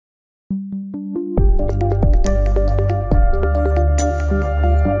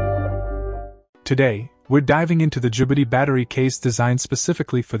Today, we're diving into the JUBOTY battery case designed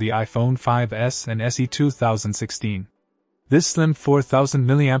specifically for the iPhone 5S and SE 2016. This slim 4000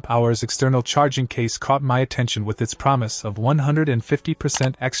 mAh external charging case caught my attention with its promise of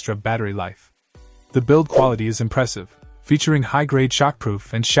 150% extra battery life. The build quality is impressive, featuring high-grade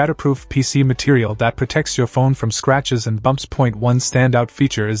shockproof and shatterproof PC material that protects your phone from scratches and bumps. One standout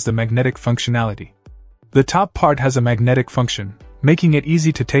feature is the magnetic functionality. The top part has a magnetic function, making it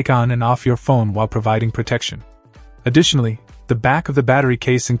easy to take on and off your phone while providing protection. Additionally, the back of the battery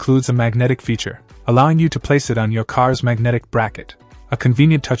case includes a magnetic feature, allowing you to place it on your car's magnetic bracket, a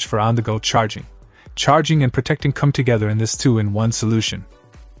convenient touch for on-the-go charging. Charging and protecting come together in this two-in-one solution.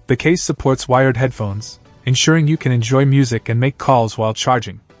 The case supports wired headphones, ensuring you can enjoy music and make calls while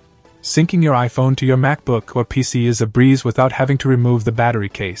charging. Syncing your iPhone to your MacBook or PC is a breeze without having to remove the battery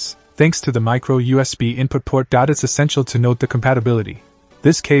case, thanks to the micro USB input port. It's essential to note the compatibility.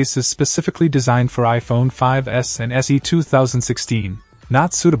 This case is specifically designed for iPhone 5S and SE 2016,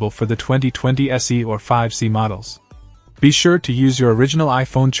 not suitable for the 2020 SE or 5C models. Be sure to use your original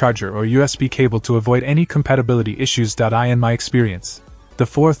iPhone charger or USB cable to avoid any compatibility issues. In my experience, the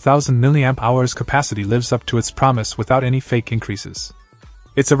 4000 mAh capacity lives up to its promise without any fake increases.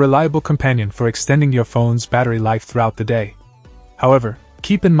 It's a reliable companion for extending your phone's battery life throughout the day. However,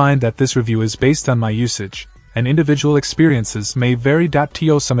 keep in mind that this review is based on my usage, and individual experiences may vary.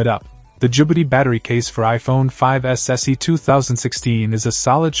 To sum it up, the JUBOTY battery case for iPhone 5S SE 2016 is a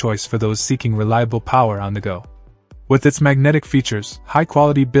solid choice for those seeking reliable power on the go. With its magnetic features,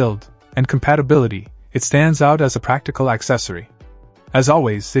 high-quality build, and compatibility, it stands out as a practical accessory. As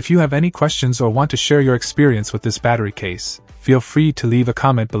always, if you have any questions or want to share your experience with this battery case, feel free to leave a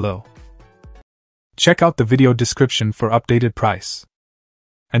comment below. Check out the video description for updated price.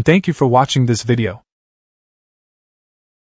 And thank you for watching this video.